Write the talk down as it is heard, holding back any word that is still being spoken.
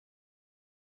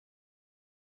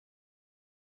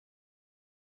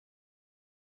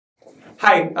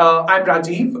Hi, I'm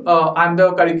Rajeev. I'm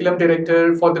the curriculum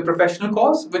director for the professional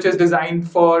course, which is designed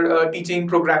for teaching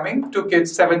programming to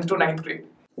kids 7th to 9th grade.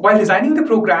 While designing the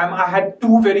program, I had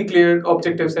two very clear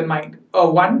objectives in mind.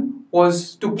 One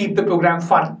was to keep the program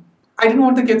fun. I didn't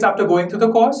want the kids, after going through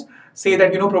the course, say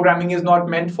that programming is not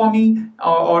meant for me,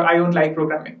 or I don't like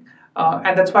programming.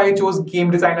 And that's why I chose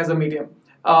game design as a medium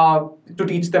to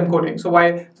teach them coding. So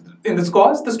while in this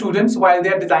course, the students, while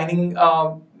they are designing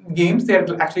games, they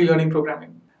are actually learning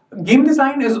programming. Game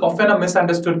design is often a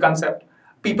misunderstood concept.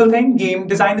 People think game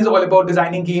design is all about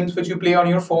designing games which you play on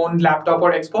your phone, laptop,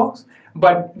 or Xbox.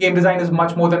 But game design is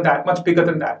much more than that, much bigger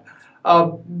than that.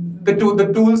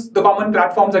 The tools, the common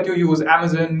platforms that you use,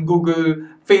 Amazon, Google,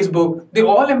 Facebook, they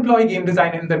all employ game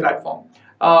design in their platform.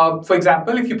 For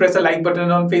example, if you press a like button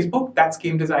on Facebook, that's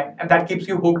game design, and that keeps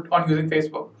you hooked on using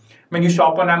Facebook. When you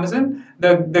shop on Amazon,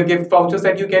 the gift vouchers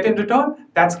that you get in return,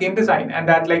 that's game design, and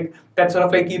that sort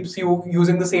of like keeps you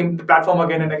using the same platform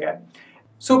again and again.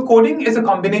 So coding is a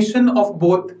combination of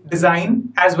both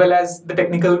design as well as the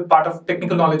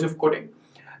technical knowledge of coding.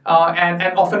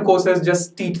 And often courses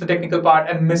just teach the technical part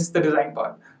and miss the design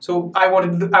part. So I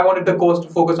wanted the course to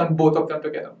focus on both of them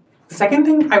together. The second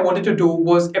thing I wanted to do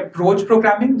was approach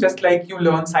programming just like you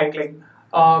learn cycling.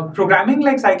 Programming,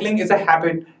 like cycling, is a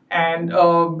habit, and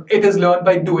it is learned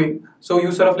by doing. So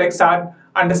you sort of like start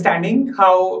understanding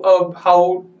how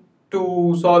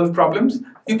to solve problems.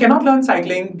 You cannot learn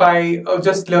cycling by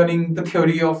just learning the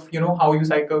theory of how you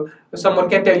cycle. Someone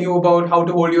can tell you about how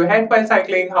to hold your head while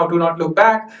cycling, how to not look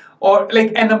back, or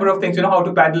like a number of things, how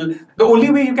to paddle. The only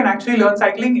way you can actually learn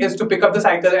cycling is to pick up the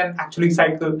cycle and actually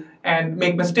cycle and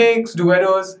make mistakes, do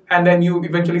errors, and then you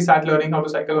eventually start learning how to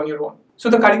cycle on your own. So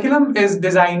the curriculum is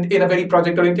designed in a very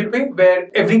project-oriented way,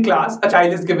 where every class, a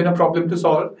child is given a problem to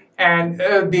solve, and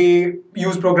they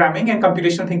use programming and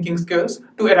computational thinking skills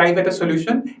to arrive at a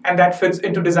solution, and that fits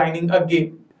into designing a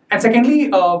game. And secondly,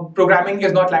 programming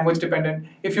is not language dependent.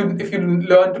 If you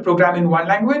learn to program in one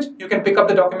language, you can pick up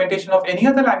the documentation of any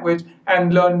other language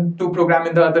and learn to program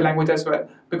in the other language as well,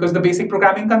 because the basic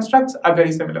programming constructs are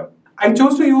very similar. I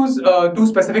chose to use two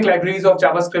specific libraries of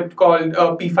JavaScript called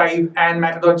P5 and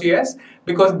Matter.js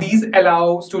because these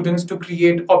allow students to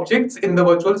create objects in the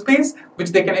virtual space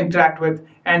which they can interact with.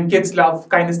 And kids love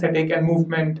kinesthetic and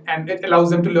movement, and it allows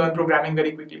them to learn programming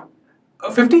very quickly.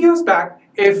 50 years back,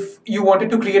 if you wanted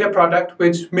to create a product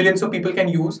which millions of people can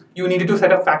use, you needed to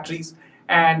set up factories.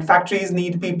 And factories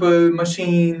need people,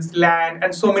 machines, land,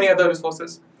 and so many other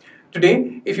resources.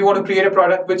 Today, if you want to create a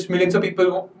product which millions of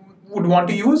people would want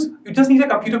to use, you just need a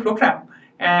computer program.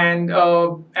 And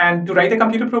to write a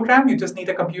computer program, you just need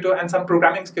a computer and some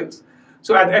programming skills.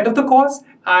 So at the end of the course,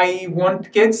 I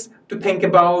want kids to think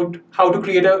about how to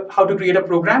create a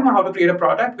program or how to create a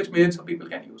product which millions of people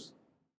can use.